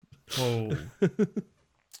Whoa.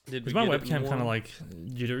 Is my webcam kind of like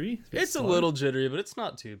jittery? It's a little jittery, but it's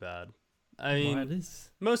not too bad. I mean,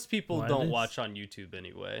 most people don't watch on YouTube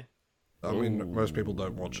anyway. I mean, most people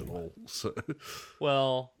don't watch at all. So.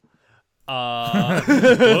 Well, Whoa.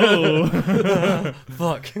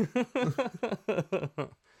 fuck.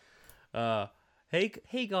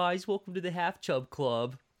 Hey guys, welcome to the Half Chub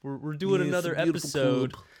Club. We're doing another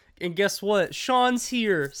episode. Club. And guess what? Sean's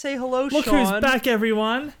here. Say hello, Look Sean. Look who's back,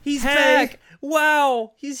 everyone. He's back.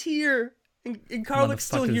 Wow, he's here. And Karlik's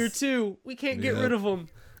still here too. We can't get rid of him.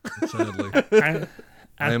 Sadly.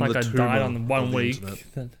 I like I died on the 1 week.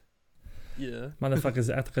 Yeah.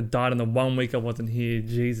 Motherfuckers act like I died on the 1 week I wasn't here.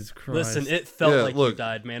 Jesus Christ. Listen, it felt like you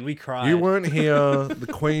died, man. We cried. You weren't here. The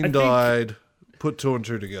Queen died. Put 2 and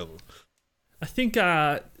 2 together. I think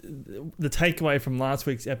the takeaway from last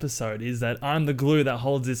week's episode is that I'm the glue that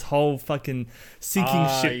holds this whole fucking sinking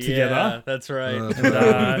ship together. Yeah, that's right.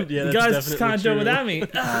 You guys just can't do it without me.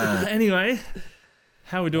 Anyway,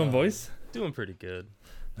 how are we doing, boys? Doing pretty good.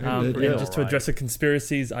 And just to address the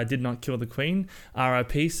conspiracies, I did not kill the Queen.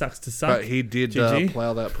 R.I.P. Sucks to suck. But he did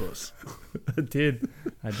plow that puss. I did.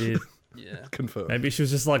 Yeah. Confirmed. Maybe she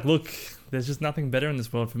was just like, look, there's just nothing better in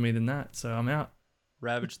this world for me than that, so I'm out.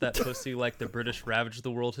 Ravage that pussy like the British ravaged the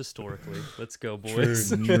world historically. Let's go, boys.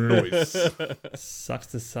 True. Sucks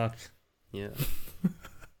to suck. Yeah.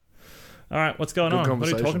 All right, what's going on? What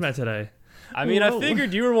are we talking about today? I mean, I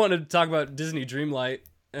figured you were wanting to talk about Disney Dreamlight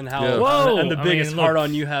and how and the biggest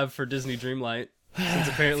hard-on you have for Disney Dreamlight. Since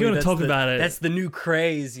apparently if you want to talk about it, that's the new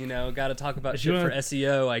craze, you know. Got to talk about shit for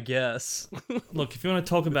SEO, I guess. Look, if you want to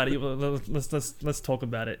talk about it, let's talk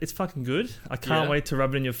about it. It's fucking good. I can't wait to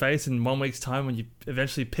rub it in your face in 1 week's time when you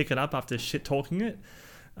eventually pick it up after shit talking it.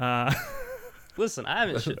 Listen, I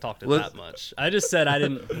haven't shit talked it that much. I just said I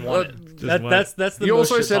didn't want it. That's the. You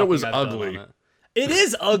most also said it was I've ugly. It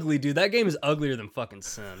is ugly, dude. That game is uglier than fucking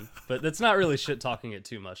Sin. But that's not really shit talking it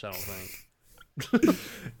too much, I don't think.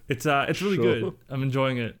 It's really good. I'm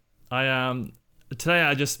enjoying it. Today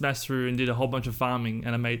I just smashed through and did a whole bunch of farming,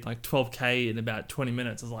 and I made like 12k in about 20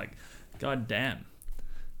 minutes. I was like, god damn,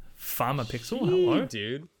 Farmer Pixel, hello,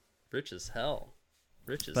 dude, rich as hell.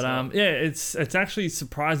 Yeah, it's actually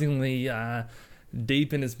surprisingly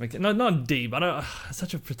deep in its no, not deep. It's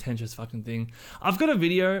such a pretentious fucking thing. I've got a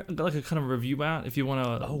video, I've got like a kind of review out if you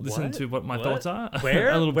want to listen to what my thoughts are. Where?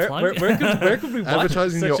 A little plug. Where could we watch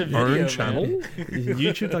advertising such your a video, own channel?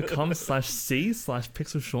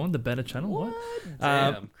 YouTube.com/C/PixelSean, the better channel. What?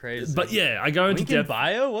 Damn, crazy. But yeah, I go into depth.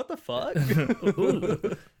 Bio? What the fuck?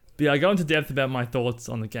 But yeah, I go into depth about my thoughts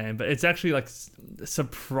on the game, but it's actually like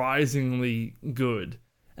surprisingly good.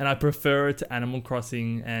 And I prefer it to Animal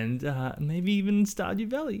Crossing and maybe even Stardew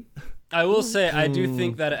Valley. I will say, I do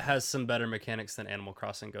think that it has some better mechanics than Animal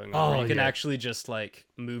Crossing going on. Where you can actually just like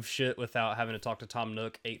move shit without having to talk to Tom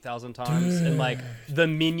Nook 8,000 times. And like the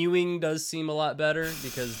menuing does seem a lot better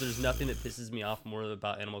because there's nothing that pisses me off more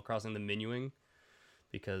about Animal Crossing than menuing.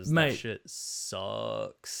 Because that shit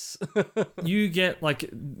sucks. You get like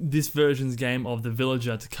this version's game of the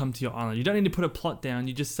villager to come to your island. You don't need to put a plot down.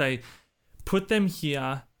 You just say, put them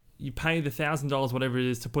here. You pay the $1,000, whatever it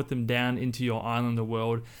is, to put them down into your island or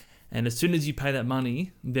world. And as soon as you pay that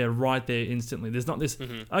money, they're right there instantly. There's not this,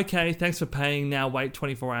 okay, thanks for paying. Now wait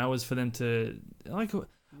 24 hours for them to... Like,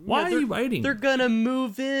 why are you waiting? They're going to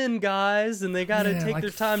move in, guys. And they got to take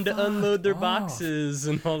their time to unload their boxes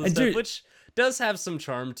and all this stuff. Which does have some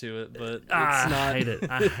charm to it, but it's not... I hate it.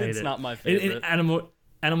 It's not my favorite. In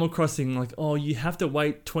Animal Crossing, like, you have to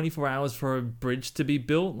wait 24 hours for a bridge to be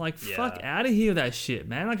built. Like, fuck out of here with that shit,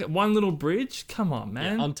 man. Like, one little bridge? Come on,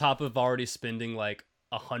 man. Yeah, on top of already spending, like,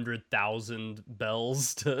 100,000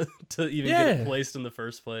 bells to even get it placed in the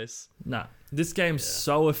first place. Nah, this game's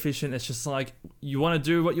so efficient. It's just like, you want to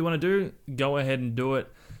do what you want to do, go ahead and do it.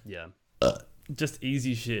 Yeah. Just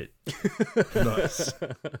easy shit. Nice.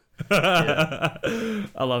 I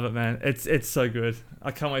love it, man. It's so good.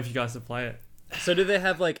 I can't wait for you guys to play it. So do they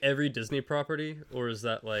have like every Disney property, or is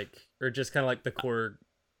that like, or just kind of like the core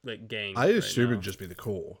like game? I assume it'd just be the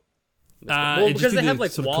core. Well, because they have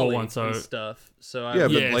like Wall-E and stuff. So I'd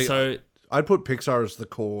put Pixar as the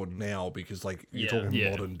core now because like you're talking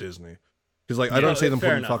modern Disney. Because like I don't see them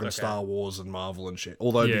putting fucking Star Wars and Marvel and shit.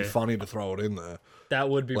 Although it'd be funny to throw it in there. That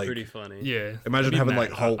would be pretty funny. Yeah. Imagine having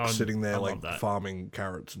like Hulk sitting there like farming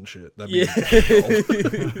carrots and shit. That'd be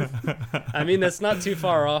I mean, that's not too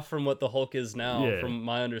far off from what the Hulk is now, from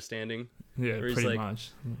my understanding. Yeah, pretty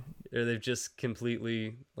much. Or they've just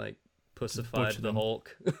completely like pussified the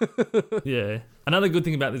Hulk. Yeah. Another good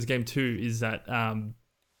thing about this game too is that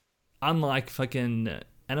unlike fucking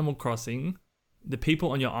Animal Crossing, the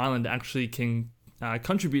people on your island actually can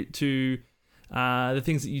contribute to the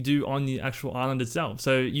things that you do on the actual island itself.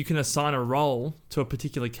 So you can assign a role to a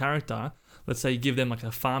particular character. Let's say you give them like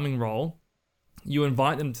a farming role. You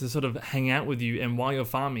invite them to sort of hang out with you, and while you're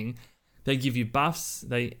farming, they give you buffs.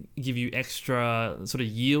 They give you extra sort of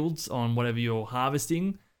yields on whatever you're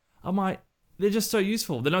harvesting. They're just so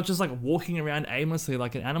useful. They're not just like walking around aimlessly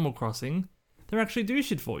like an Animal Crossing. They actually do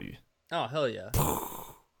shit for you. Oh, hell yeah.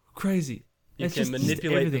 Crazy. You can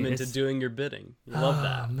manipulate them into doing your bidding. You love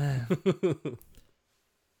that. Man.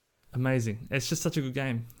 Amazing. It's just such a good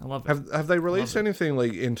game. I love it. Have they released anything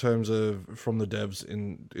like in terms of from the devs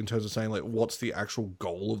in terms of saying like what's the actual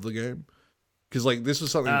goal of the game? Because like this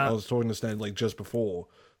is something I was talking to Stan like just before.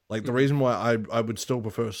 Like the reason why I would still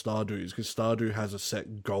prefer Stardew is because Stardew has a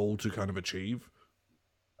set goal to kind of achieve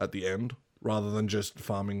at the end, rather than just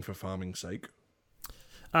farming for farming's sake.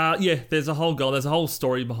 There's a whole goal. There's a whole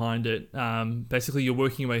story behind it. Basically, you're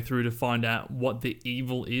working your way through to find out what the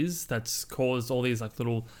evil is that's caused all these like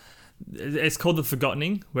little. It's called the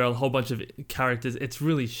Forgottening, where a whole bunch of characters. It's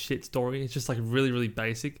really shit story. It's just like really, really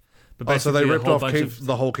basic. But so they ripped off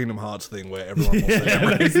the whole Kingdom Hearts thing where everyone will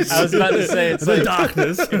say I was about to say it's the like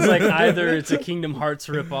darkness. It's like either it's a Kingdom Hearts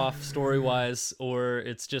ripoff story wise, or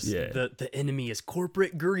it's just the enemy is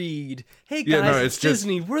corporate greed. Hey guys, it's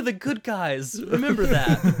Disney. We're the good guys. Remember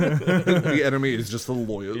that. The enemy is just the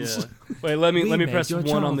lawyers. Yeah. Wait, let me press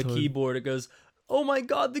one on the keyboard. It goes, oh my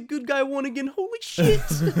god, the good guy won again. Holy shit.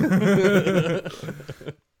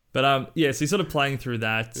 But so you're sort of playing through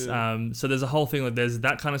that. Yeah. So there's a whole thing like there's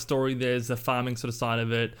that kind of story. There's the farming sort of side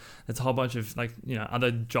of it. There's a whole bunch of like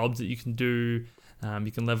other jobs that you can do.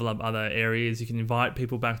 You can level up other areas. You can invite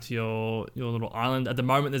people back to your little island. At the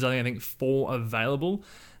moment, there's only I think 4 available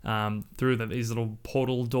through these little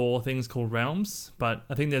portal door things called realms. But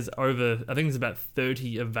I think there's about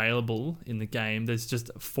 30 available in the game. There's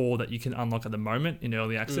just 4 that you can unlock at the moment in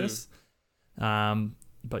early access.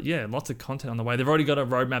 But yeah, lots of content on the way. They've already got a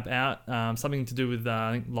roadmap out, something to do with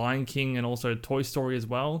I think Lion King and also Toy Story as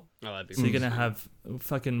well. Oh, that'd be so you're gonna have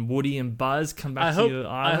fucking Woody and Buzz come back to your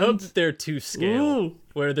island. I hope that they're to scale,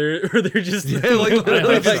 where they're just like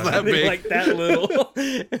that big, like that little,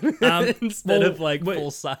 instead of like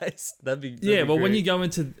full size. That'd be great. When you go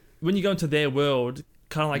into their world,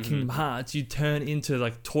 kind of like Kingdom Hearts, you turn into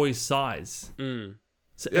like toy size.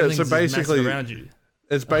 So everything's basically around you.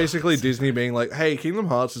 It's basically Disney being like, hey, Kingdom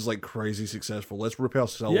Hearts is like crazy successful. Let's rip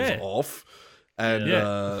ourselves off.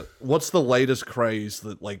 And what's the latest craze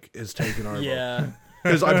that like has taken over? Yeah.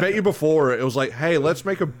 Because I bet you before it was like, hey, let's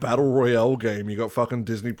make a battle royale game. You got fucking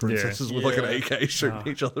Disney princesses with like an AK shooting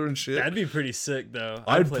each other and shit. That'd be pretty sick though.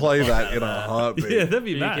 I'd play that in a heartbeat. Yeah, that'd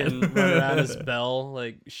be mad. You can run around as Belle,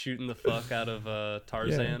 like shooting the fuck out of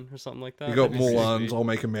Tarzan or something like that. You got Mulan's I'll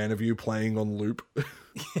Make a Man of You playing on loop.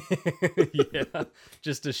 Yeah,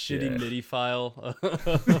 just a shitty MIDI file of,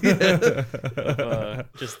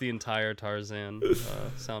 just the entire Tarzan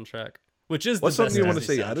soundtrack. Which is what's the something you want to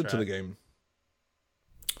see soundtrack. added to the game?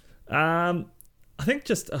 I think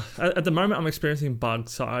just at the moment I'm experiencing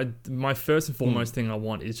bugs. So my first and foremost thing I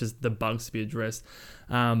want is just the bugs to be addressed.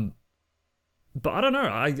 But I don't know.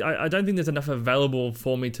 I don't think there's enough available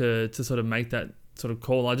for me to sort of make that sort of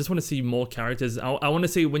call. I just want to see more characters. I want to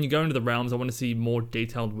see when you go into the realms. I want to see more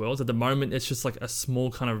detailed worlds. At the moment, it's just like a small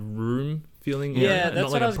kind of room feeling. Yeah, that's not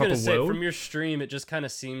what like I was gonna say. world. From your stream, it just kind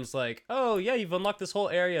of seems like, oh yeah, you've unlocked this whole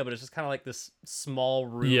area, but it's just kind of like this small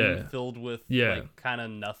room filled with like kind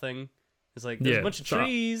of nothing. It's like there's a bunch of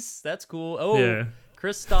trees. That's cool. Oh,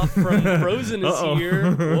 Kristoff from Frozen is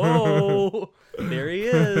here. Whoa, there he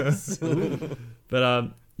is. But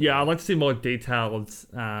I'd like to see more detailed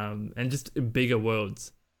and just bigger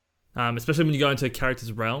worlds. Especially when you go into a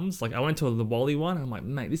character's realms. Like I went to the Wally one and I'm like,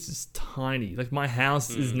 mate, this is tiny. Like my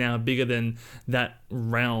house is now bigger than that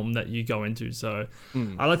realm that you go into. So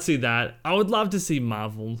I'd like to see that. I would love to see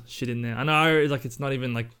Marvel shit in there. I know like it's not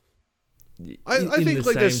even like I think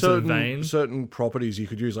like there's certain properties you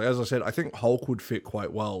could use. Like as I said, I think Hulk would fit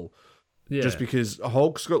quite well. Yeah. Just because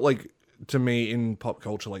Hulk's got like, to me in pop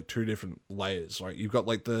culture, like 2 different layers. Right, you've got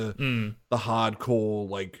like the hardcore,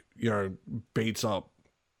 like beats up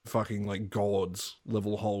fucking like gods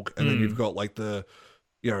level Hulk, and then you've got like the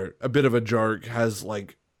a bit of a joke, has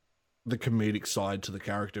like the comedic side to the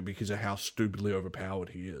character because of how stupidly overpowered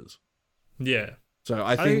he is. Yeah. So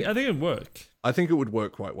I think it'd work. I think it would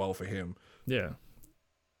work quite well for him. Yeah.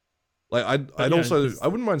 Like I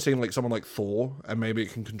wouldn't mind seeing like someone like Thor, and maybe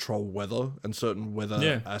it can control weather, and certain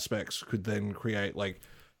weather aspects could then create like,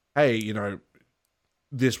 hey,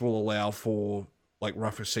 this will allow for like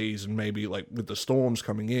rougher seas, and maybe like with the storms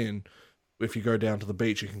coming in, if you go down to the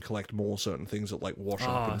beach, you can collect more certain things that like wash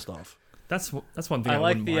up and stuff. That's one thing I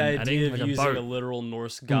like wouldn't the mind idea adding, of like using boat. a literal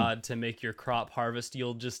Norse god to make your crop harvest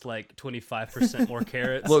yield just like 25% more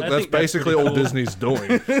carrots. Look, I that's think basically pretty all cool. Disney's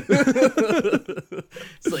doing.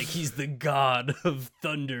 It's like he's the god of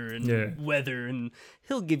thunder and weather, and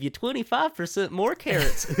he'll give you 25% more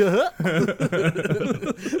carrots.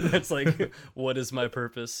 That's like, what is my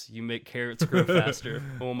purpose? You make carrots grow faster.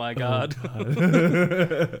 Oh my god.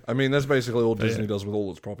 I mean, that's basically all Disney does with all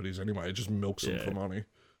its properties anyway. It just milks them for money.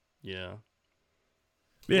 Yeah.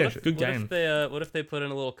 Yeah, What good game. if they put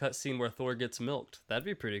in a little cutscene where Thor gets milked? That'd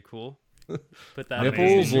be pretty cool. Put that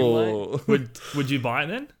Nipples on or... Would you buy it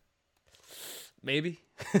then? maybe.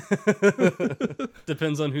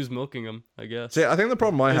 Depends on who's milking them, I guess. See, I think the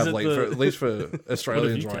problem I have, like, it for, at least for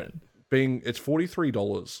Australians, you right, can? it's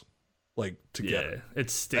 $43, like, to get it.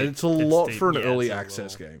 It's steep. And it's a lot steep. for an early it's a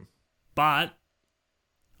access little. game. But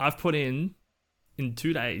I've put in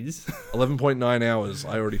 2 days. 11.9 hours,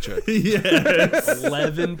 I already checked. Yes.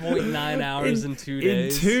 11.9 hours in 2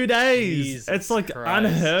 days. In 2 days. Jesus it's like Christ.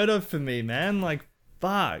 unheard of for me, man. Like,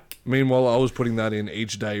 fuck. Meanwhile, I was putting that in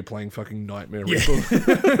each day playing fucking Nightmare Reaper.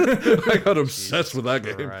 I got obsessed with that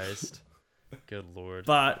game. Christ. Good lord.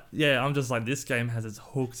 But yeah, I'm just like, this game has its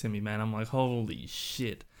hooks in me, man. I'm like, holy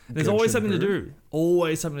shit. And there's Genshin always something to Impact. do.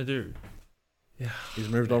 Always something to do. Yeah. He's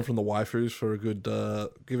moved on from the waifus for a good,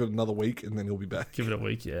 give it another week, and then he'll be back. Give it a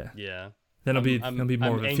week, yeah. Yeah. Then it'll be more I'm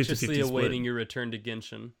of a 50-50 anxiously split. awaiting your return to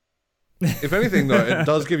Genshin. If anything, though, it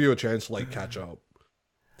does give you a chance to, like, catch up.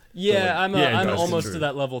 Yeah, I'm it does, almost true. to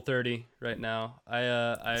that level 30 right now.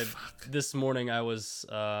 I this morning I was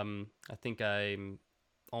I think I'm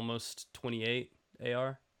almost 28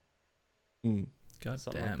 AR. God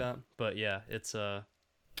Something damn. like that. But yeah, it's a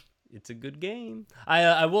good game.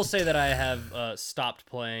 I will say that I have stopped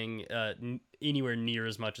playing anywhere near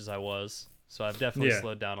as much as I was. So I've definitely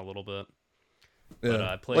slowed down a little bit. Yeah. But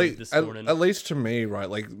I played like, this at, morning. At least to me, right?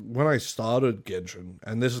 Like, when I started Genshin,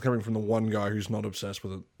 and this is coming from the one guy who's not obsessed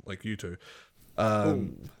with it, like you two.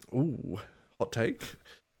 Ooh, hot take.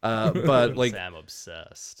 But, like, I'm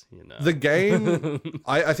obsessed, you know. the game,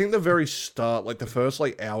 I think the very start, like, the first,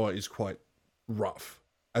 like, hour is quite rough.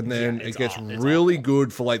 And then Yeah, it it's gets it's really awful.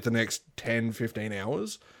 good for, like, the next 10, 15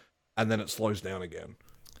 hours. And then it slows down again.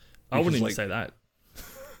 I wouldn't even Because, say that.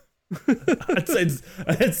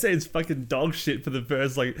 I'd say it's fucking dog shit for the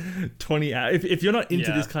first like 20 hours. If you're not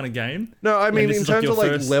into this kind of game, No, I mean, this in is, like, terms your of,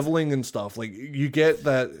 like, first- leveling and stuff, like, you get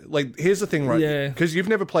that, like, here's the thing, right? Yeah. Because you've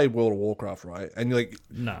never played World of Warcraft, right? And, like,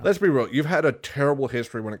 no. let's be real, you've had a terrible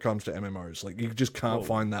history when it comes to MMOs. Like, you just can't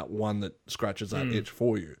find that one that scratches that itch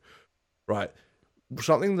for you, right?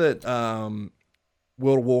 Something that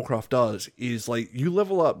World of Warcraft does is, like, you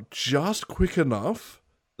level up just quick enough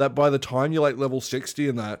that by the time you're, like, level 60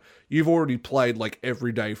 and that, you've already played, like,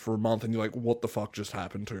 every day for a month, and you're like, what the fuck just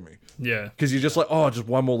happened to me? Yeah. Because you're just like, oh, just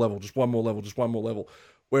one more level, just one more level, just one more level.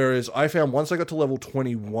 Whereas I found once I got to level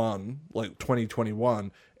 21, like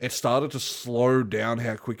 2021, it started to slow down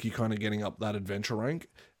how quick you're kind of getting up that adventure rank.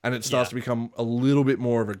 And it starts to become a little bit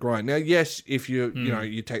more of a grind. Now, yes, if you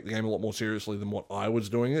you take the game a lot more seriously than what I was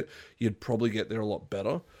doing it, you'd probably get there a lot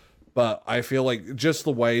better. But I feel like just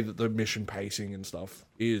the way that the mission pacing and stuff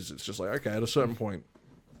is, it's just like, okay, at a certain point,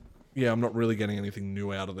 yeah, I'm not really getting anything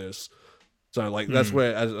new out of this. So, like, that's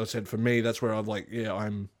where, as I said, for me, that's where I'm like, yeah,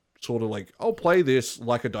 I'm sort of like, I'll play this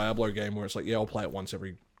like a Diablo game where it's like, yeah, I'll play it once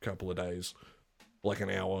every couple of days, like an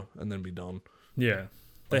hour, and then be done. Yeah.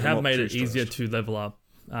 They Like, I'm have not made too it easier stressed. to level up.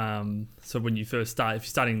 So when you first start, if you're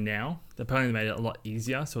starting now, they apparently made it a lot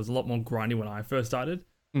easier. So it was a lot more grindy when I first started.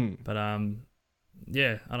 But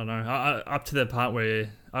yeah, I don't know. Up to the part where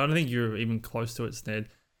I don't think you're even close to it, Sned.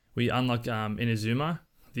 We unlock Inazuma,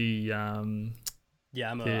 the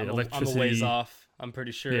Yeah, I'm the a ways electricity- off. I'm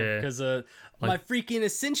pretty sure Yeah. because my freaking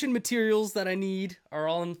Ascension materials that I need are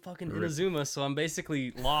all in fucking Inazuma, so I'm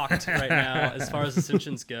basically locked right now as far as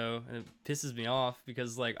Ascensions go, and it pisses me off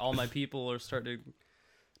because like all my people are starting to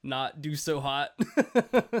not do so hot.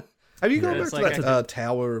 Have you gone back it's to like that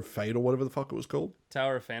Tower of Fate or whatever the fuck it was called?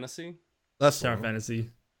 Tower of Fantasy. That's the Tower one. Fantasy.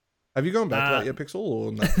 Have you gone back to that yet, Pixel?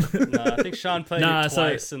 Or no? Nah, I think Sean played Nah, it so-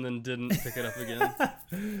 twice and then didn't pick it up again.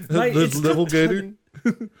 Mate, the it's level got- gating?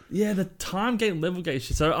 Yeah, the time gate, level gate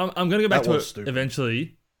shit. So I'm gonna go back That to it was stupid.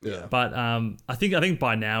 eventually. Yeah. But I think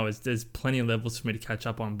by now there's plenty of levels for me to catch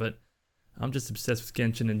up on. But I'm just obsessed with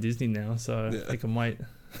Genshin and Disney now, so I can wait.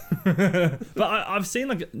 But I've seen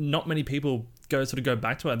like not many people go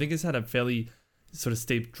back to it. I think it's had a fairly sort of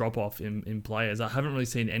steep drop off in players. I haven't really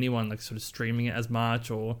seen anyone like sort of streaming it as much,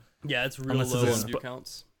 or Yeah, it's real Unless low it's on a view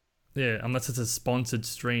counts. yeah, unless it's a sponsored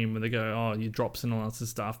stream where they go, oh, you drops and all that sort of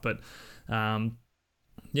stuff. But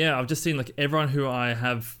Yeah, I've just seen like everyone who I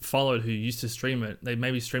have followed who used to stream it, they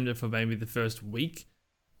maybe streamed it for maybe the first week,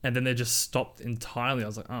 and then they just stopped entirely. I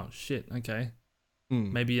was like, oh shit, okay.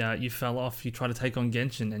 Maybe you fell off, you tried to take on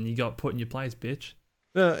Genshin, and you got put in your place, bitch.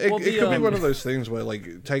 Yeah, it could be one of those things where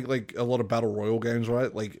like take like a lot of battle royale games,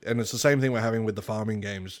 right? Like, and it's the same thing we're having with the farming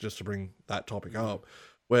games, just to bring that topic up,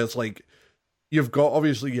 where it's like you've got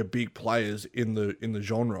obviously your big players in the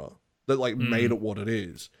genre that like made it what it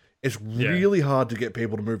is. It's really hard to get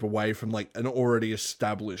people to move away from like an already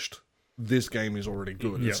established, this game is already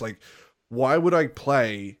good. It's like, why would I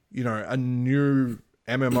play, you know, a new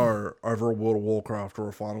MMO over a World of Warcraft or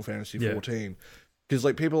a Final Fantasy 14? Because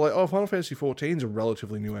like people are like, oh, Final Fantasy 14 is a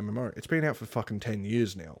relatively new MMO. It's been out for fucking 10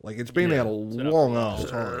 years now. Like it's been out a long ass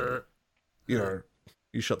time. You know,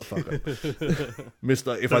 you shut the fuck up.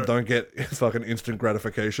 Mister, if I don't get fucking instant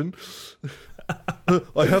gratification,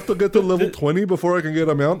 I have to get to level 20 before I can get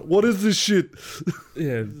a mount. What is this shit?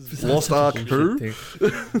 Yeah. Lost Ark who?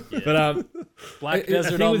 But Black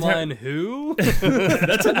Desert Online who?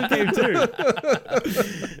 That's in the game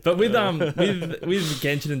too. But with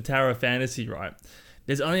Genshin and Tower of Fantasy, right?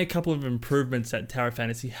 There's only a couple of improvements that Tower of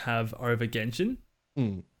Fantasy have over Genshin.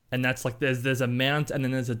 And that's like there's a mount and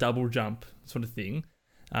then there's a double jump sort of thing.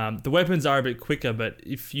 The weapons are a bit quicker, but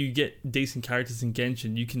if you get decent characters in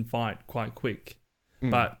Genshin, you can fight quite quick.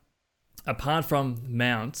 But apart from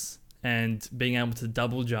mounts and being able to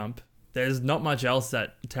double jump, there's not much else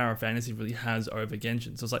that Tower of Fantasy really has over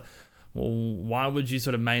Genshin. So it's like, well, why would you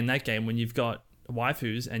sort of main that game when you've got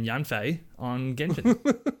waifus and Yanfei on Genshin?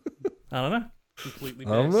 I don't know. Completely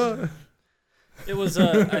based. It was,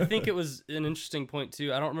 I think it was an interesting point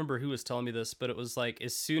too. I don't remember who was telling me this, but it was like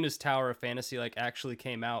as soon as Tower of Fantasy like actually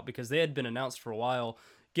came out, because they had been announced for a while,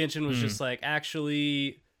 Genshin was just like actually,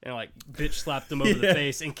 you know, like bitch slapped them over the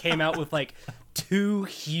face and came out with like 2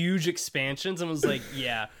 huge expansions and was like,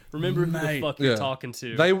 yeah, remember who the fuck you're talking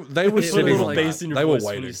to. They were put a little like bass in your they were voice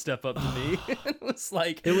waiting. when you step up to me. It was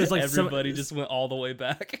like everybody just went all the way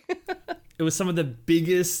back. It was some of the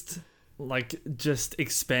biggest like just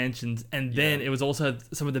expansions, and then it was also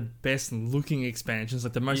some of the best looking expansions,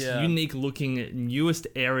 like the most unique looking newest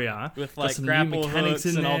area with like grapple hooks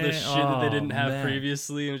and all this shit that they didn't have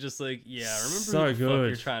previously. And it was just like, yeah, remember so who the good. fuck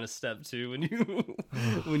you're trying to step to when you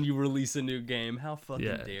when you release a new game. How fucking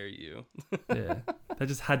dare you? They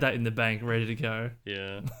just had that in the bank ready to go.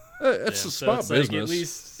 It's a smart so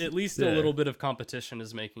business. Like at least a little bit of competition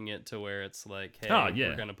is making it to where it's like, hey,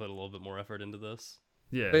 we're gonna put a little bit more effort into this.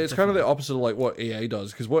 Yeah, it's kind of the opposite of like what EA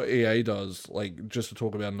does, because what EA does, like just to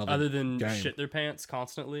talk about another other than game, shit their pants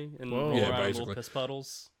constantly and roll around basically little piss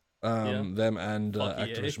puddles. Them and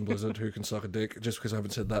Activision Blizzard, who can suck a dick, just because I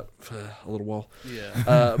haven't said that for a little while.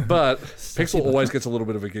 But Pixel always gets a little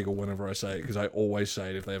bit of a giggle whenever I say it, because I always say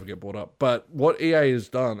it if they ever get brought up. But what EA has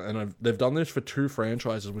done, and they've done this for 2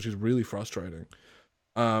 franchises, which is really frustrating.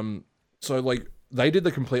 So like, they did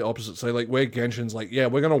the complete opposite. So like, where Genshin's like, yeah,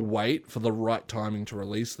 we're going to wait for the right timing to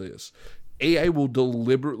release this. EA will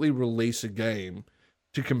deliberately release a game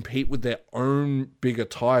to compete with their own bigger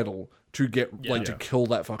title to get to kill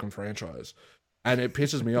that fucking franchise. And it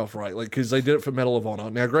pisses me off, right? Like, because they did it for Medal of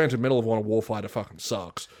Honor. Now, granted, Medal of Honor Warfighter fucking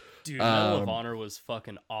sucks. Dude, Medal of Honor was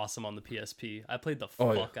fucking awesome on the PSP. I played the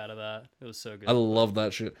fuck out of that. It was so good. I love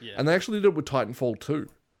that shit. Yeah. And they actually did it with Titanfall 2.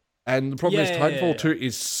 And the problem is Titanfall 2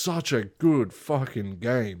 is such a good fucking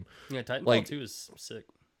game. Yeah, Titanfall 2 is sick.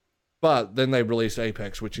 But then they released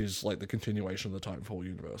Apex, which is like the continuation of the Titanfall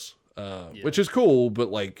universe. Which is cool,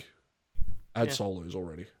 but like, add solos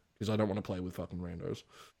already. Because I don't want to play with fucking randos.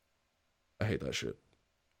 I hate that shit.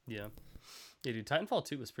 Yeah. Yeah, dude, Titanfall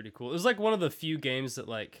 2 was pretty cool. It was like one of the few games that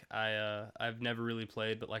like I've never really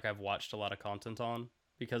played, but like I've watched a lot of content on.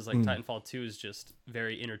 Because like Titanfall 2 is just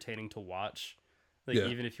very entertaining to watch. Like,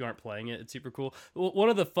 even if you aren't playing it, it's super cool. One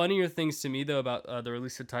of the funnier things to me, though, about the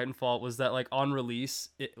release of Titanfall was that, like, on release,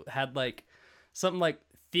 it had, like, something like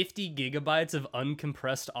 50 gigabytes of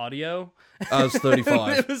uncompressed audio. I was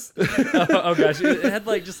 35. It was, oh, gosh. It had,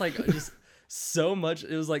 like, just so much.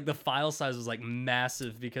 It was, like, the file size was, like,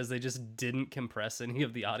 massive because they just didn't compress any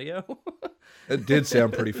of the audio. It did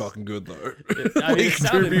sound pretty fucking good, though. It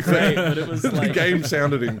sounded great, but it was like... The game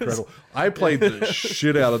sounded incredible. I played the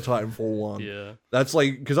shit out of Titanfall 1. Yeah. That's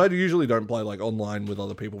like... Because I usually don't play, like, online with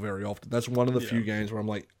other people very often. That's one of the few games where I'm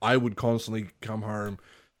like, I would constantly come home,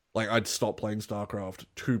 like, I'd stop playing StarCraft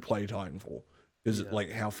to play Titanfall. Because,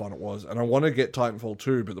 like, how fun it was. And I want to get Titanfall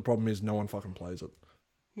 2, but the problem is no one fucking plays it.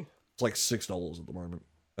 It's like $6 at the moment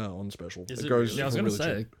on special. It goes. Yeah, I was gonna really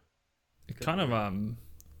say, cheap. it kind of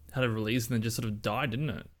had a release and then just sort of died, didn't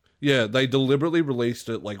it? Yeah, they deliberately released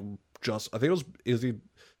it like just. I think it was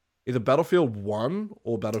either Battlefield 1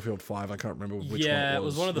 or Battlefield 5. I can't remember which one it was. Yeah, it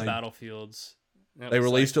was one of the Battlefields. They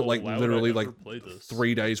released it like literally like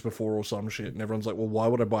 3 days before or some shit, and everyone's like, well, why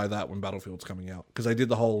would I buy that when Battlefield's coming out? Because they did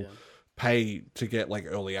the whole pay to get like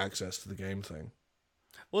early access to the game thing.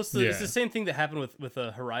 Well, it's the same thing that happened with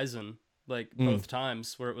Horizon, like both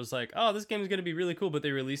times, where it was like, oh, this game is going to be really cool, but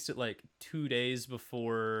they released it like 2 days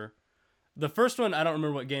before. The first one, I don't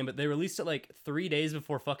remember what game, but they released it like 3 days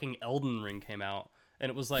before fucking Elden Ring came out. And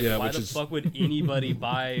it was like, why the fuck would anybody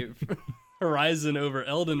buy Horizon over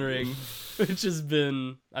Elden Ring? Which has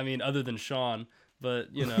been, I mean, other than Sean, but,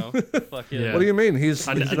 you know, fuck yeah. What do you mean? He's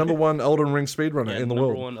the number one Elden Ring speedrunner in the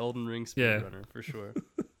world. Number one Elden Ring speedrunner, for sure.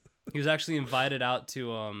 He was actually invited out to,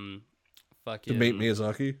 to meet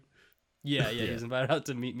Miyazaki? Yeah, he was invited out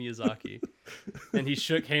to meet Miyazaki. And he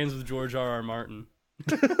shook hands with George R.R. Martin.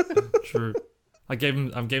 True. I gave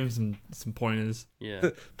him some pointers. Yeah.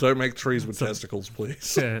 Don't make trees with testicles,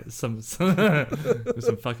 please. Yeah, some with some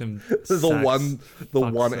fucking.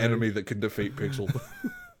 The one enemy that can defeat Pixel.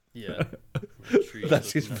 Yeah.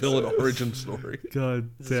 That's his villain origin story. God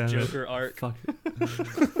damn. His Joker arc.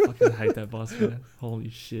 Fucking hate that boss, man. Holy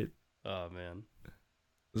shit. Oh man.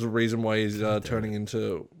 There's a reason why he's turning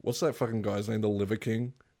into, what's that fucking guy's name? The Liver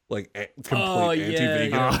King. Like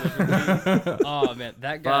anti-vegan. Oh man,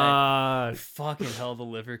 that guy. Fucking hell, the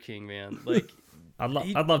Liver King, man. Like, I'd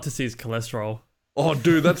love to see his cholesterol. Oh,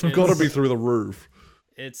 dude, that's got to be through the roof.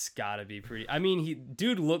 It's got to be pretty. I mean,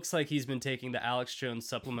 dude looks like he's been taking the Alex Jones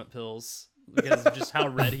supplement pills because of just how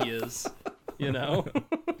red he is. You know.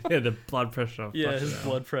 Yeah, the blood pressure. Yeah, his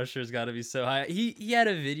blood pressure's got to be so high. He had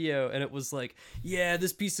a video and it was like, yeah,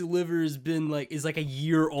 this piece of liver is like a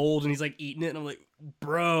year old, and he's like eating it, and I'm like,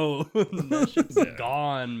 bro, that shit's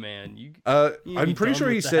gone, man. I'm pretty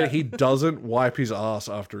sure he said he doesn't wipe his ass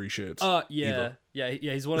after he shits. Yeah.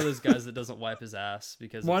 He's one of those guys that doesn't wipe his ass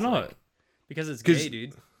because why not? Because it's gay,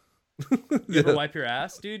 dude. You ever wipe your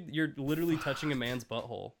ass, dude? You're literally touching a man's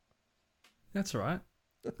butthole. That's all right.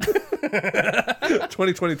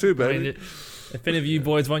 2022, baby. I mean, if any of you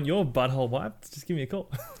boys want your butthole wiped, just give me a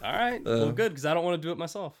call. All right, well, good, because I don't want to do it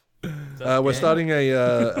myself. We're starting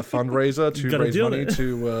a fundraiser to raise money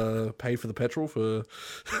to pay for the petrol for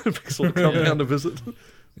Pixel to come down to visit.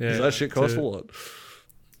 Yeah, that shit costs a lot.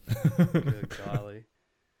 Good golly,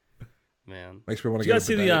 man. Makes me want to go. Did you guys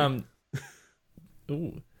see the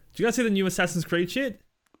see the new Assassin's Creed shit?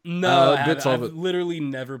 No, I've literally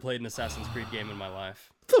never played an Assassin's Creed game in my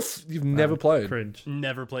life. You've never played? Cringe.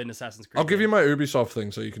 Never played an Assassin's Creed I'll give you my Ubisoft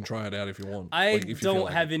thing so you can try it out if you want. I don't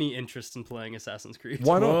have any interest in playing Assassin's Creed.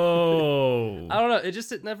 Why not? Whoa. I don't know.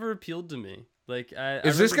 It never appealed to me. Like,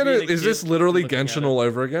 is this literally Genshin all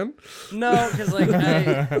over again? No, because like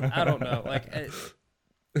I don't know. Like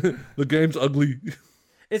the game's ugly.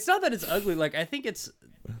 It's not that it's ugly. Like, I think it's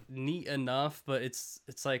neat enough, but it's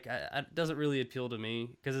like it doesn't really appeal to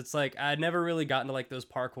me because it's like I'd never really gotten to like those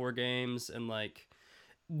parkour games, and like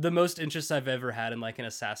the most interest I've ever had in like an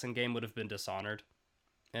assassin game would have been Dishonored,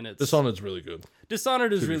 and Dishonored's really good.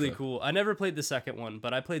 Dishonored is really cool. I never played the second one,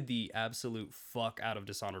 but I played the absolute fuck out of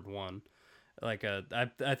Dishonored 1. Like I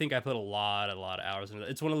think I put a lot of hours into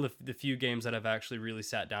it. It's one of the few games that I've actually really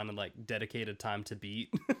sat down and like dedicated time to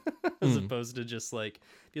beat, as opposed to just like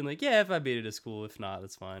being like, yeah, if I beat it, it's cool. If not,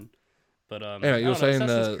 it's fine. But yeah, you're saying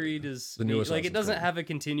Assassin's Creed is the new like it doesn't have a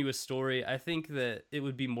continuous story. I think that it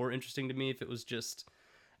would be more interesting to me if it was just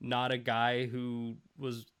not a guy who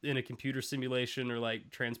was in a computer simulation or like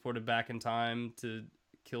transported back in time to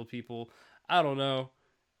kill people. I don't know.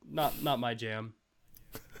 Not my jam.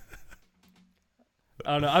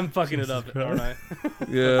 I don't know. I'm fucking it up, aren't I?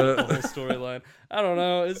 Yeah. The whole storyline. I don't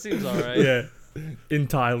know. It seems all right. Yeah.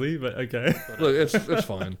 Entirely, but okay. Look, it's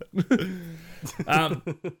fine. But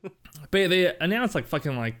they announced like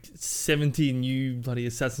fucking like 70 new bloody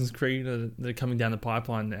Assassin's Creed that are coming down the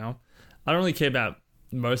pipeline now. I don't really care about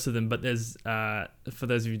most of them, but there's for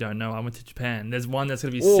those of you who don't know, I went to Japan. There's one that's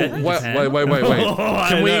gonna be set in Japan.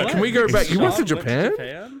 Wait. Can we go back? You went to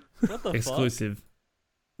Japan? What the exclusive. Fuck?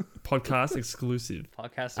 Podcast exclusive.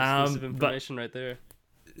 Podcast exclusive information right there.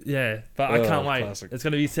 Yeah, but I can't wait. Classic. It's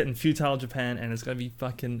going to be set in futile Japan, and it's going to be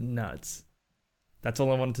fucking nuts. That's all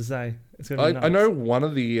I wanted to say. It's going to be nuts. I know one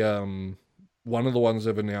of the ones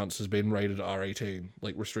they've announced has been rated R18,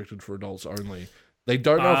 like restricted for adults only. They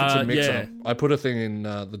don't know if it's a mix-up. Yeah. I put a thing in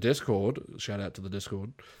the Discord, shout out to the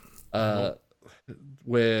Discord,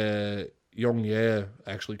 where Yong Ye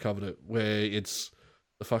actually covered it, where it's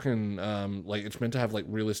the fucking like it's meant to have like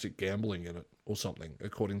realistic gambling in it or something,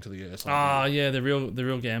 according to the ASI. Yeah, the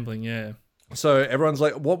real gambling, yeah. So everyone's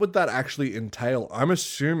like, what would that actually entail? I'm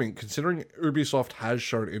assuming, considering Ubisoft has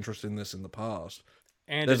shown interest in this in the past,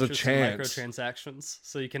 And there's a interest chance in microtransactions,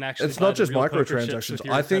 so you can actually. It's not just microtransactions.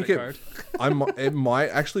 I think it might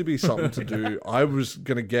actually be something to do. I was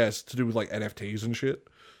gonna guess to do with like NFTs and shit.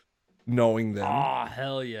 Knowing them. Oh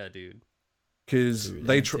hell yeah, dude! Because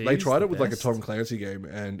they tried it with like a Tom Clancy game,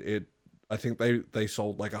 and I think they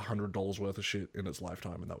sold like $100 worth of shit in its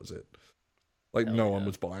lifetime, and that was it. Like no one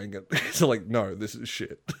was buying it. So like, no, this is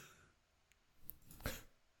shit.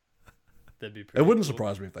 That'd be pretty It wouldn't cool.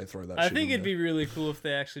 surprise me if they throw that. I shit think in it'd there. be really cool if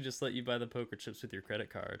they actually just let you buy the poker chips with your credit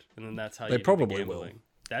card, and then that's how They you probably do the will. gambling.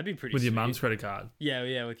 That'd be pretty with your sweet. mum's credit card.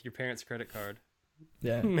 Yeah, with your parents' credit card.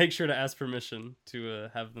 Yeah. Make sure to ask permission to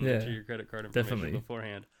have them enter your credit card information definitely.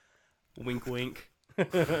 beforehand. Wink, wink.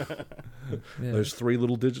 Those 3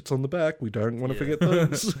 little digits on the back. We don't want to forget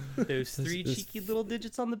those. Those 3 cheeky little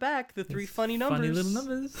digits on the back. The 3 funny numbers. Funny little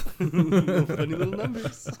numbers. Funny little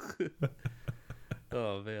numbers.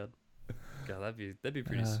 Oh man, God, that'd be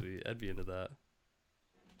pretty sweet. I'd be into that.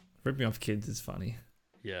 Ripping off kids is funny.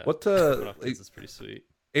 Yeah. What Is pretty sweet.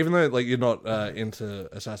 even though like you're not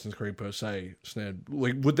into Assassin's Creed per se, Sned,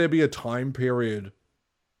 like would there be a time period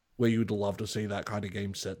where you'd love to see that kind of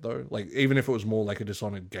game set though? Like even if it was more like a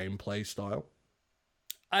Dishonored gameplay style.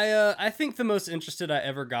 I think the most interested I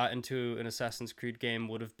ever got into an Assassin's Creed game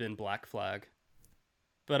would have been Black Flag.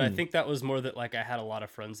 But I think that was more that like I had a lot of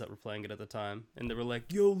friends that were playing it at the time, and they were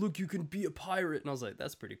like, "Yo, look, you can be a pirate," and I was like,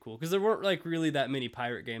 "That's pretty cool," because there weren't like really that many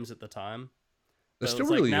pirate games at the time. There So still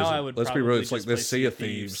it's like, really now isn't. I would Let's be real. probably It's like just there's play Sea of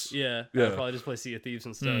Thieves. Yeah, Yeah. I'd probably just play Sea of Thieves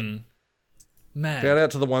instead. Man. Shout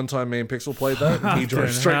out to the one time me and Pixel played that. And he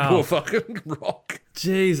drove straight to a fucking rock.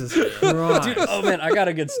 Jesus Christ. Dude, oh man, I got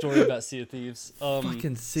a good story about Sea of Thieves.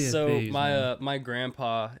 Fucking Sea of so Thieves, my my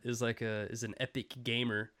grandpa is an epic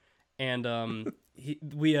gamer, and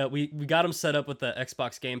we got him set up with the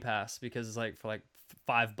Xbox Game Pass because it's like for like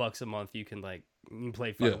 $5 a month you can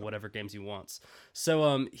play fucking whatever games you want.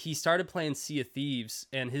 So he started playing Sea of Thieves,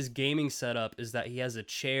 and his gaming setup is that he has a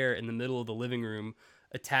chair in the middle of the living room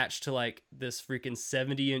attached to like this freaking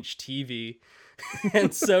 70-inch TV.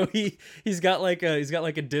 And so he's got like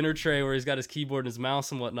a dinner tray where he's got his keyboard and his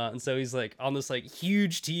mouse and whatnot, and so he's like on this like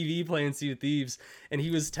huge TV playing Sea of Thieves. And he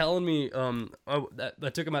was telling me I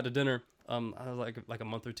took him out to dinner I was like a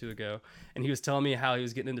month or 2 ago, and he was telling me how he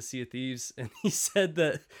was getting into Sea of Thieves, and he said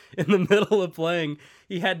that in the middle of playing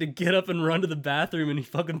he had to get up and run to the bathroom, and he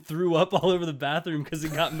fucking threw up all over the bathroom because he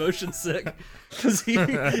got motion sick, because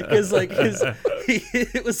it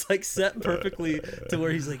was like set perfectly to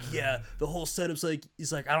where he's like, yeah, the whole setup's like,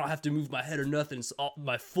 he's like, I don't have to move my head or nothing, it's all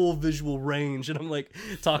my full visual range. And I'm like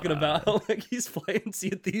talking about how like he's playing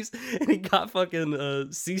Sea of Thieves and he got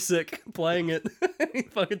fucking seasick playing it. He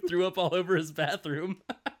fucking threw up all over his bathroom.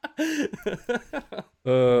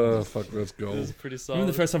 Fuck, that's gold. It was pretty solid.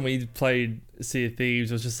 Remember the first time we played Sea of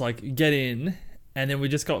Thieves, it was just like, get in, and then we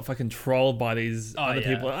just got fucking trolled by these other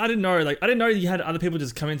people. I didn't know you had other people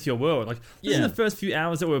just come into your world. Like, this is the first few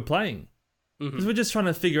hours that we were playing. Because we're just trying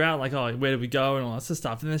to figure out, like, oh, where do we go and all that sort of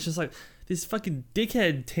stuff. And it's just like this fucking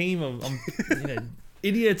dickhead team of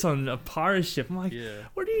idiots on a pirate ship. I'm like,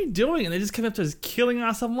 what are you doing? And they just come up to us killing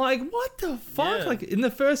us. I'm like, what the fuck? Yeah. Like, in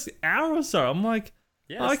the first hour or so, I'm like,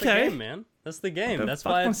 that's the game, man. That's the game. That's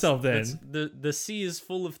why the sea is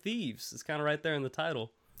full of thieves. It's kind of right there in the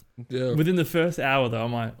title. Yeah. Within the first hour, though,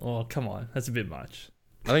 I'm like, oh, come on. That's a bit much.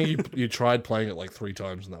 I think you tried playing it like 3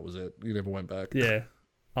 times and that was it. You never went back. Yeah.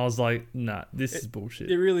 I was like, nah, this is bullshit.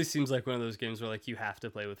 It really seems like one of those games where like you have to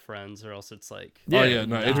play with friends or else it's like...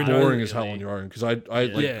 It's boring as hell on your own. Because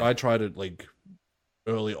I tried it like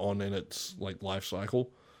early on in its like life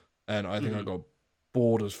cycle, and I think I got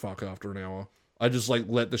bored as fuck after an hour. I just like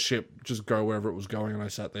let the ship just go wherever it was going, and I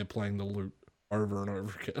sat there playing the loot over and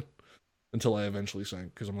over again until I eventually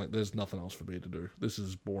sank, because I'm like, there's nothing else for me to do. This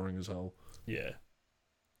is boring as hell. Yeah.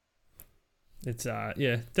 It's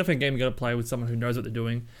definitely a game you got to play with someone who knows what they're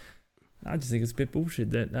doing. I just think it's a bit bullshit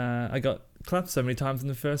that I got clapped so many times in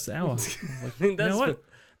the first hour. I think that's what.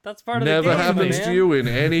 That's part of Never the game, happens man. to you in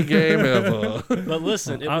any game ever. But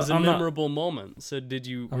listen, it was a memorable moment. So did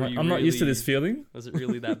you? I'm not used to this feeling. Was it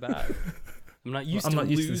really that bad? I'm not used to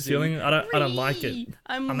this feeling. I don't like it.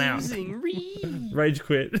 I'm losing. Out. Rage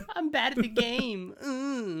quit. I'm bad at the game.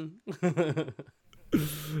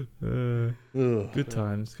 Good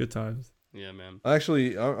times. Yeah, man.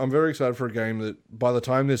 Actually, I'm very excited for a game that by the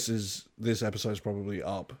time this episode's probably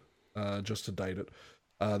up, just to date it,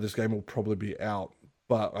 this game will probably be out,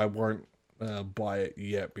 but I won't buy it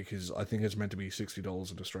yet because I think it's meant to be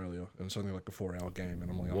 $60 in Australia, and it's only like a 4-hour game, and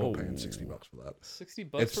I'm like, I'm not paying $60 for that. $60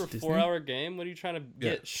 for a 4-hour game? What are you trying to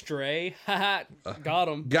get? Stray? Haha, got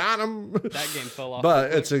him. Got him. That game fell off.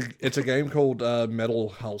 But it's a game called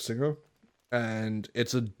Metal Hellsinger. and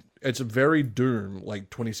it's a very Doom, like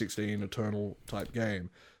 2016 Eternal type game,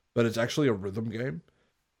 but it's actually a rhythm game.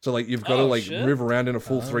 So like you've got to move around in a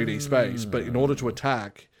full 3D space, but in order to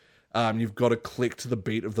attack, you've got to click to the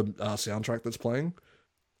beat of the soundtrack that's playing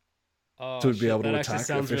to be able to attack. That actually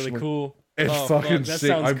sounds really cool. It's fucking sick.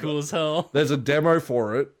 That sounds cool as hell. There's a demo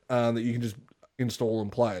for it that you can just install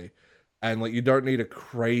and play, and like you don't need a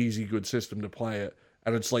crazy good system to play it.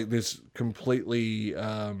 And it's like this completely,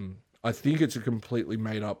 I think it's a completely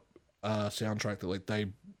made up soundtrack that like they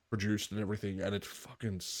produced and everything, and it's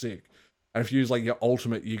fucking sick. And if you use like your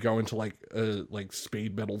ultimate, you go into like a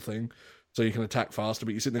speed metal thing, so you can attack faster,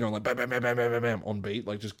 but you're sitting there going like bam, bam, bam, bam, bam, bam, bam, on beat,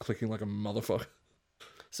 like just clicking like a motherfucker.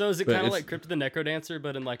 So is it kind of like Crypt of the Necrodancer,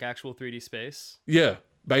 but in like actual 3D space? Yeah,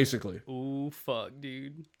 basically. Ooh, fuck,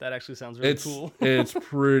 dude. That actually sounds really cool. It's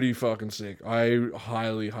pretty fucking sick. I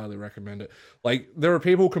highly, highly recommend it. Like, there are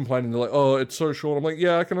people complaining, they're like, oh, it's so short. I'm like,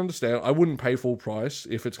 yeah, I can understand. I wouldn't pay full price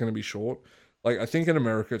if it's going to be short. Like, I think in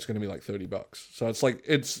America it's going to be like $30. So it's like,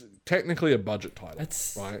 it's technically a budget title.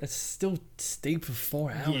 Right? It's still steep for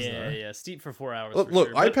 4 hours, though. Yeah, steep for 4 hours. Look,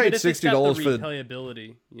 sure. I paid $60 for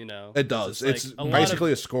replayability, you know. It does. It's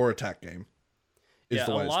basically a score attack game. Yeah,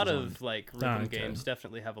 a lot of like rhythm games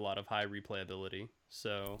definitely have a lot of high replayability.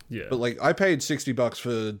 So yeah, but like I paid $60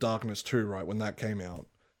 for Darkness 2, right, when that came out,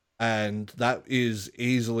 and that is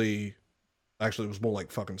easily, actually it was more like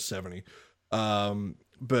fucking 70.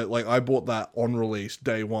 But like I bought that on release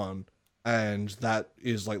day one, and that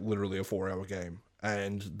is like literally a 4-hour game,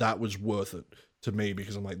 and that was worth it to me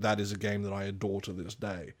because I'm like, that is a game that I adore to this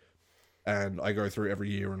day, and I go through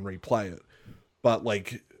every year and replay it. But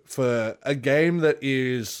like for a game that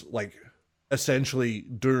is like essentially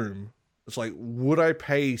Doom, it's like, would I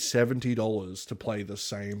pay $70 to play the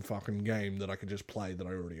same fucking game that I could just play that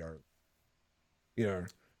I already own? You know,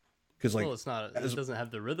 because like, well, it's not. It doesn't have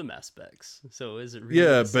the rhythm aspects. So is it really?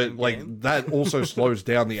 Yeah, but like that also slows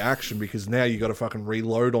down the action because now you got to fucking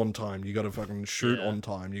reload on time. You got to fucking shoot on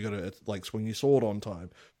time. You got to like swing your sword on time.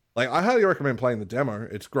 Like I highly recommend playing the demo.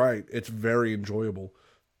 It's great. It's very enjoyable.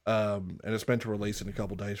 And it's meant to release in a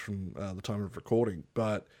couple days from the time of recording,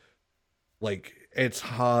 but like it's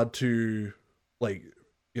hard to, like,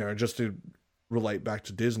 you know, just to relate back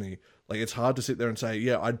to Disney, like it's hard to sit there and say,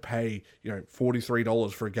 yeah, I'd pay, you know,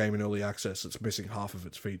 $43 for a game in early access that's missing half of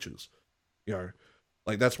its features. You know,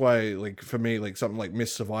 like that's why, like for me, like something like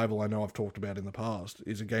Miss Survival, I know I've talked about in the past,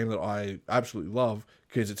 is a game that I absolutely love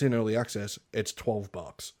because it's in early access. It's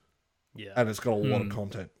 $12, and it's got a lot of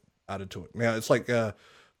content added to it. Now it's like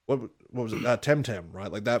what was it? Temtem,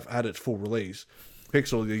 right? Like that had its full release.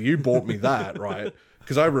 Pixel, you bought me that, right?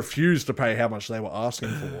 Because I refused to pay how much they were asking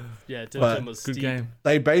for. Yeah, Temtem was good steep. game.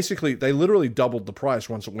 They literally doubled the price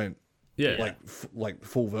once it went, like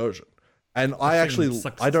full version. And I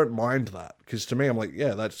don't mind that because to me, I'm like,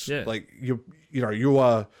 yeah, that's like you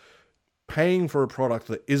are paying for a product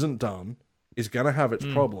that isn't done, is going to have its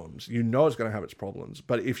problems. You know it's going to have its problems,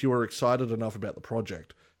 but if you are excited enough about the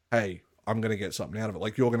project, hey, I'm going to get something out of it.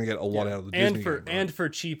 Like, you're going to get a lot out of the Disney game, right? And for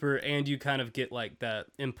cheaper, and you kind of get, like, that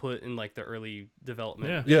input in, like, the early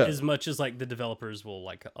development. Yeah. As much as, like, the developers will,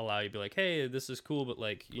 like, allow you to be like, hey, this is cool, but,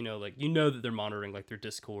 like, you know that they're monitoring, like, their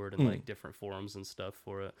Discord and, like, different forums and stuff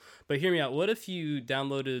for it. But hear me out. What if you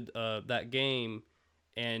downloaded that game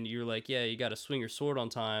and you're like, yeah, you got to swing your sword on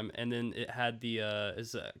time, and then it had the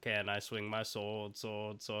can I swing my sword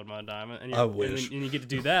my diamond, and, and you get to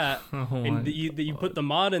do that, and you put the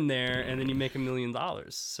mod in there, and then you make $1 million.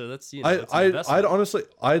 So that's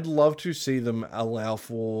I'd love to see them allow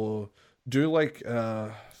for like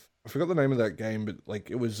I forgot the name of that game, but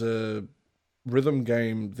like it was a rhythm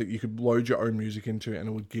game that you could load your own music into, and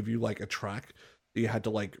it would give you like a track that you had to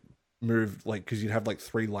like move, like because you'd have like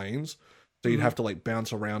 3 lanes. So you'd have to like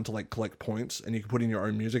bounce around to like collect points, and you could put in your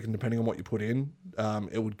own music, and depending on what you put in,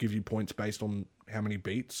 it would give you points based on how many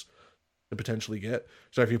beats to potentially get.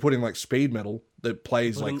 So if you put in like speed metal, that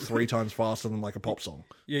plays like 3 times faster than like a pop song.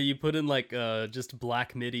 Yeah, you put in like just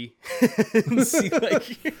black MIDI and see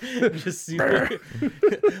like just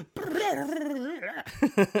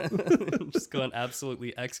going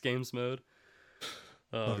absolutely X Games mode.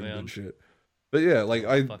 Oh fucking man, good shit. But yeah, like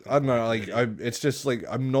I don't know, like it's just like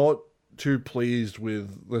I'm not too pleased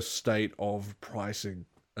with the state of pricing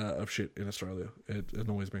of shit in Australia. It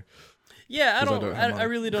annoys me. Yeah, I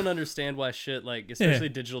really don't understand why shit, like, especially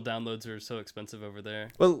digital downloads are so expensive over there.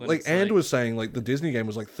 Well, like, And was saying, like, the Disney game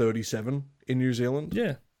was like $37 in New Zealand.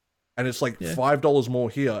 Yeah. And it's like $5 more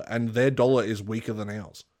here, and their dollar is weaker than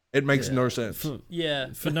ours. It makes no sense.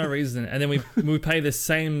 For no reason. And then we pay the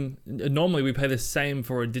same. Normally, we pay the same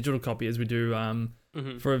for a digital copy as we do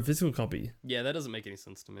for a physical copy. Yeah, that doesn't make any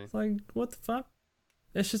sense to me. It's like, what the fuck?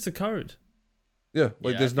 It's just a code. Yeah,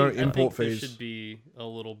 like there's no import fees. There should be a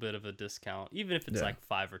little bit of a discount, even if it's like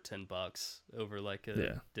 $5 or $10 over like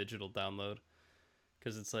a digital download.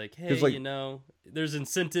 Because it's like, hey, like, you know, there's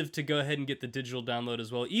incentive to go ahead and get the digital download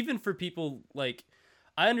as well. Even for people like,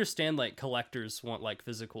 I understand like collectors want like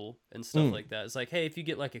physical and stuff like that. It's like, hey, if you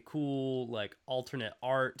get like a cool like alternate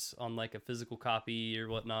art on like a physical copy or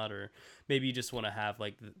whatnot, or maybe you just want to have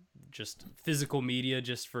like just physical media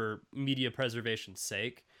just for media preservation's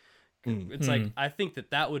sake. It's like, I think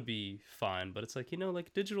that would be fine, but it's like, you know,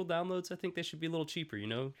 like digital downloads, I think they should be a little cheaper. You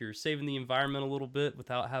know, you're saving the environment a little bit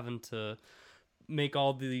without having to make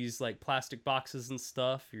all these like plastic boxes and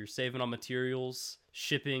stuff. You're saving on materials,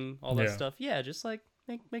 shipping, all that stuff. Yeah, just like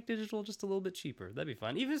make digital just a little bit cheaper. That'd be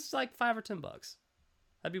fine. Even if it's like $5 or $10,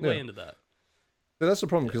 I'd be way into that. But that's the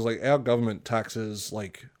problem, because like our government taxes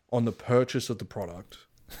like on the purchase of the product,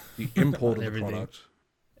 the import of the product,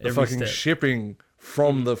 the fucking shipping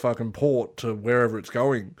from the fucking port to wherever it's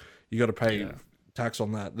going. You got to pay tax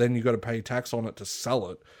on that. Then you got to pay tax on it to sell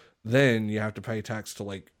it. Then you have to pay tax to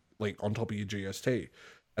like on top of your GST,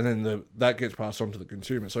 and then that gets passed on to the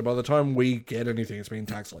consumer. So by the time we get anything, it's been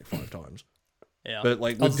taxed like 5 times. Yeah, but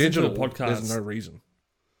like with digital, there's no reason.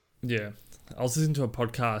 Yeah, I was listening to a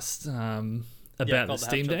podcast about the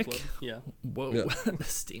Steam Deck. Yeah, whoa, the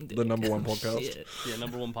Steam Deck, the number one podcast. Shit. Yeah,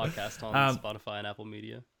 number one podcast on Spotify and Apple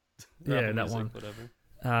Media. Yeah, Apple that Music, one.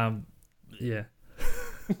 Whatever. Yeah.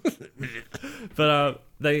 But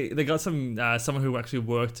they got someone who actually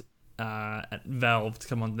worked at Valve to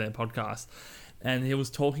come on their podcast, and he was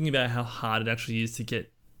talking about how hard it actually is to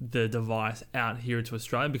get the device out here to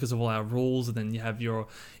Australia because of all our rules, and then you have your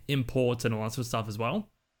imports and all that sort of stuff as well.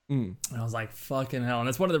 And I was like, fucking hell. And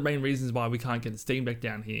that's one of the main reasons why we can't get the Steam Deck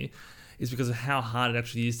down here, is because of how hard it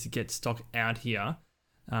actually is to get stock out here,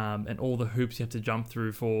 and all the hoops you have to jump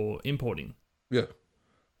through for importing. Yeah.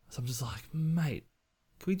 So I'm just like, mate,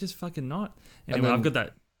 can we just fucking not? Anyway, I've got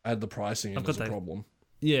that. Add the pricing in as a problem.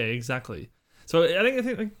 Yeah, exactly. So I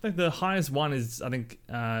think like the highest one is I think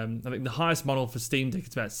the highest model for Steam Deck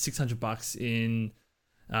is about $600 in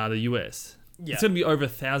the US. Yeah. It's gonna be over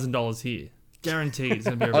 $1,000 here, guaranteed. It's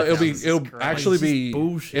gonna be over. It'll actually be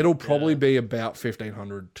bullshit. It'll probably be about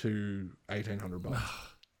 $1,500 to $1,800.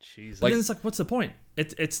 Jeez. But then it's like, what's the point?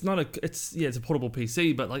 It's not a a portable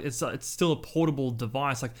PC, but like it's still a portable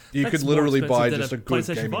device. Like you could literally buy just a good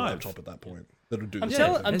gaming laptop at that point. That'll do.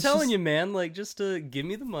 I'm telling you, man. Like, just give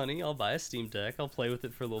me the money. I'll buy a Steam Deck. I'll play with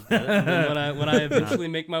it for a little bit. And then when I eventually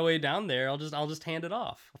make my way down there, I'll just hand it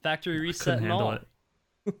off. Factory reset and all.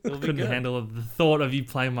 Couldn't handle the thought of you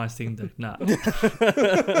playing my Steam Deck. Nah.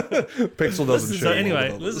 Pixel doesn't show. So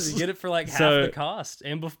anyway, listen, you get it for like half the cost,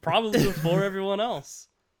 and probably before everyone else.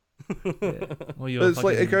 Well, it's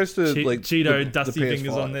like it goes to like Cheeto dusty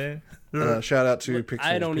fingers on there. Shout out to Pixel's PS5.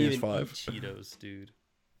 I don't even eat Cheetos, dude.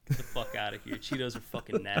 Get the fuck out of here. Cheetos are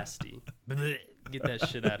fucking nasty. Get that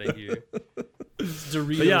shit out of here. It's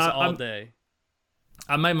Doritos all day.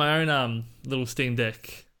 I made my own little Steam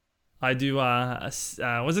Deck. I do what's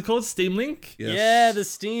it called? Steam Link? Yes. Yeah, the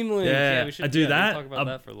Steam Link. Yeah, we should I do that. Talk about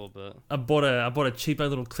that for a little bit. I bought a cheapo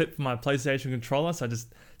little clip for my PlayStation controller, so I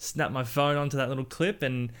just snapped my phone onto that little clip,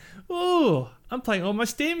 and I'm playing all my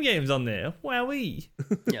Steam games on there. Wowee!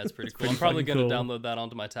 Yeah, it's pretty cool. I'm probably gonna download that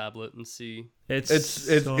onto my tablet and see. It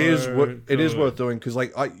is worth doing, because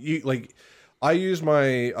like I use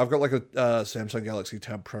I've got like a Samsung Galaxy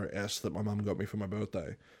Tab Pro S that my mum got me for my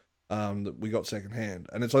birthday. That we got secondhand,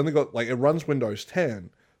 and it's only got it runs Windows 10,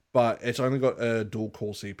 but it's only got a dual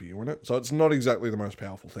core CPU in it, so it's not exactly the most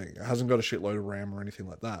powerful thing. It hasn't got a shitload of RAM or anything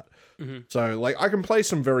like that. So like I can play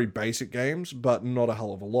some very basic games, but not a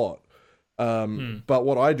hell of a lot. But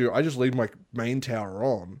what I do, I just leave my main tower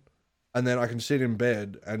on, and then I can sit in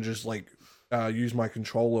bed and just use my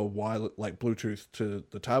controller like Bluetooth to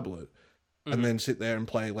the tablet, and then sit there and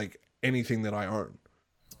play like anything that I own.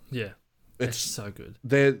 Yeah. It's so good.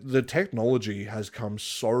 The technology has come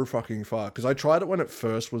so fucking far, because I tried it when it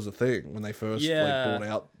first was a thing, when they first brought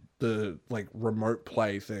out the remote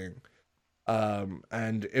play thing,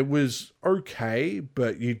 and it was okay,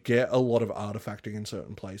 but you'd get a lot of artifacting in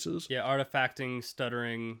certain places. Yeah, artifacting,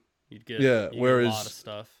 stuttering, you'd get whereas a lot of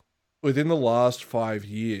stuff. Within the last 5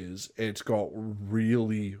 years, it's got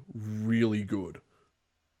really, really good.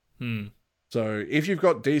 So if you've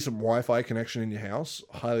got decent Wi-Fi connection in your house,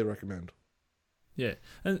 highly recommend. Yeah,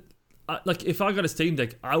 and if I got a Steam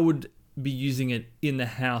Deck, I would be using it in the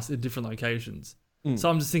house in different locations. So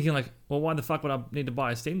I'm just thinking why the fuck would I need to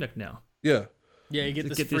buy a Steam Deck now? Yeah. Yeah, you get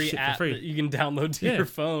this free app that you can download to your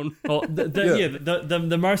phone. Well,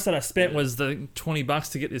 the most that I spent was the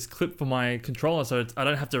 $20 to get this clip for my controller, so I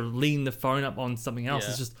don't have to lean the phone up on something else.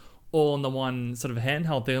 It's just all on the one sort of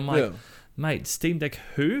handheld thing. I'm like, mate, Steam Deck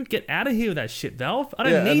who? Get out of here with that shit, Valve. I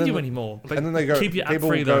don't need you anymore. But and then they go, keep your app people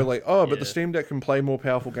free, go though. like, oh, but the Steam Deck can play more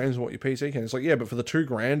powerful games than what your PC can. It's like, yeah, but for the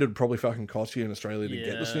 $2,000 it'd probably fucking cost you in Australia to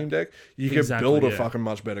get the Steam Deck. You could build a fucking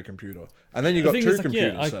much better computer. And then you got two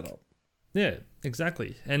computers set up. Yeah,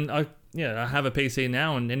 exactly. And I have a PC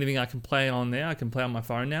now, and anything I can play on there, I can play on my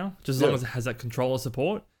phone now, just as long as it has that controller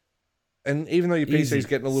support. And even though your PC is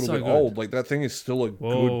getting a little bit old, like that thing is still a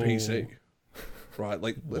good PC. Right,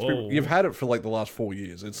 like you've had it for like the last 4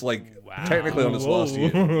 years. It's like technically on its last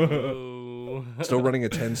year. Still running a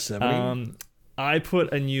 1070. I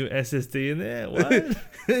put a new SSD in there. What?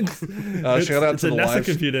 Shout out to the NASA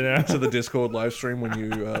computer now. To the Discord live stream when you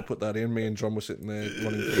put that in. Me and John were sitting there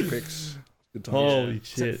running free fix. Good times. Holy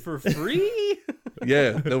shit! For free?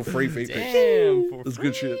 Yeah, they were free fix. Damn, that's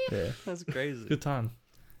good shit. Yeah, that's crazy. Good time.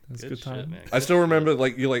 That's good time. Shit, man. I still remember,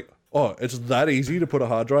 like you're like, oh, it's that easy to put a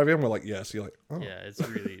hard drive in. We're like, yes. You're like, oh. Yeah, it's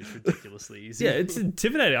ridiculously easy. Yeah, it's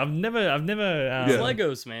intimidating. I've never. It's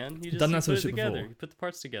Legos, man. You just done that put it shit together. before. You put the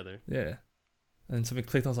parts together. Yeah, and something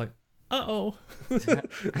clicked. I was like, uh-oh.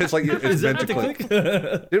 It's like it's meant to click.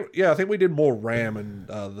 I think we did more RAM and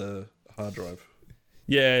the hard drive.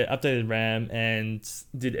 Yeah, updated RAM and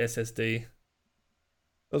did SSD.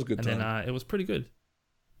 That was a good time. And then it was pretty good.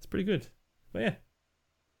 It's pretty good. But yeah.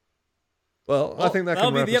 Well, I think that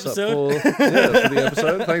can wrap us up for the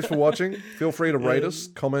episode. Thanks for watching. Feel free to rate us,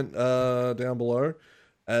 comment down below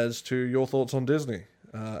as to your thoughts on Disney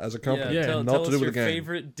as a company. Tell not to do us with your the game.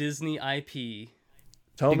 favorite Disney IP.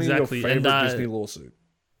 Tell me your favorite Disney lawsuit.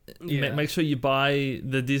 Make sure you buy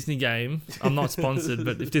the Disney game. I'm not sponsored,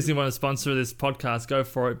 but if Disney want to sponsor this podcast, go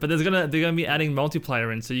for it. But they're gonna be adding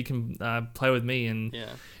multiplayer in, so you can play with me and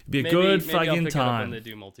be a good fucking I'll pick time. It up when they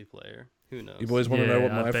do multiplayer. Who knows? You boys want to know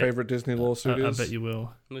what my favorite Disney lawsuit is? I bet you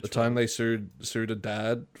will. The time they sued a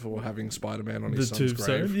dad for having Spider-Man on his son's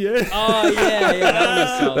grave. Yeah. Oh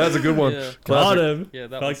yeah. That's a good one. Yeah. Got him. Yeah,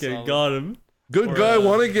 that was solid. Got him. Good guy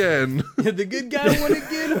won again. The good guy won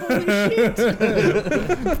again. Holy shit.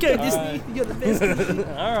 Okay, Disney, you're the best.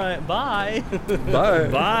 All right, bye. Bye.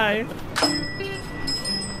 Bye.